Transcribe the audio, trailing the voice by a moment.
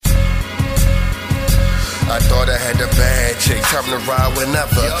thought I had a bad chick, time to ride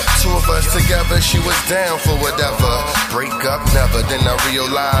whenever. Two of us together, she was down for whatever. Break up never, then I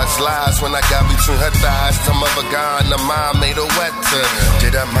realized lies when I got between her thighs. Some other guy in the mind made her wetter.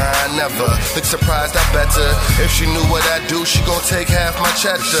 Did I mind? Never. Look surprised, I better. If she knew what I do, she gon' take half my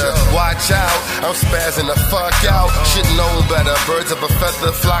cheddar. Watch out, I'm spazzing the fuck out. Should know better. Birds of a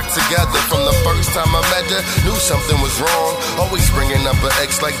feather flock together. From the first time I met her, knew something was wrong. Always bringing up an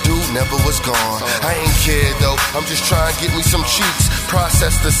ex like dude never was gone. I ain't care though, I'm just trying to get me some cheeks.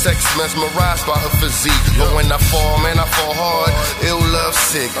 Process the sex, mesmerized by her physique. But when I fall, man, I fall hard. Ill love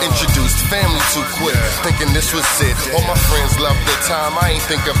sick, introduced family too quick. Thinking this was it. All my friends loved the time, I ain't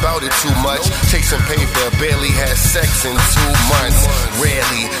think about it too much. Chasing paper, barely had sex in 2 months.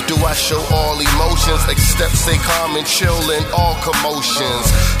 Rarely do I show all emotions, except stay calm and chill in all commotions.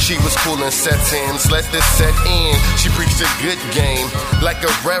 She was cool in settings, let this set in. She preached a good game, like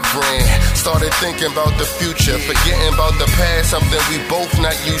a reverend. Started thinking about the future, forgetting about the past, something we both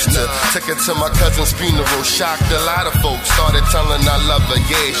not used to. Took her to my cousin's funeral, shocked a lot of folks. Started telling I love her,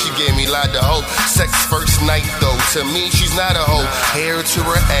 yeah, she gave me a lot of hope. Sex first night though, to me she's not a hoe. Hair to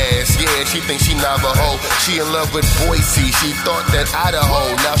her ass, yeah, she thinks she Navajo. She in love with Boise, she thought that I'd a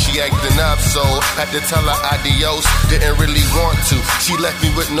hoe. Now she acting up, so had to tell her adios. Didn't really want to, she left me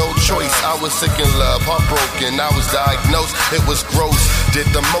with no choice. I was sick in love, heartbroken, I was diagnosed. It was gross, did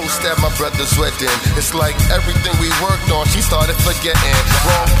the most at my brother's wedding. It's like everything we worked on, she started forgetting.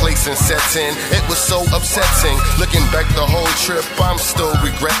 Wrong place and setting, it was so upsetting. Looking back the whole trip, I'm still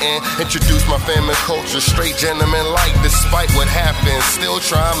regretting. Introduced my family culture, straight gentleman like. Despite what happened, still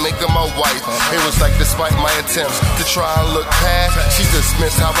try and make her my wife. It was like despite my attempts to try and look past, she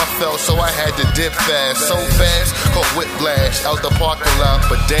dismissed how I felt, so I had to dip fast. So fast, caught whiplash out the parking lot.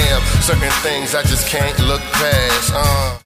 But damn, certain things I just can't look past.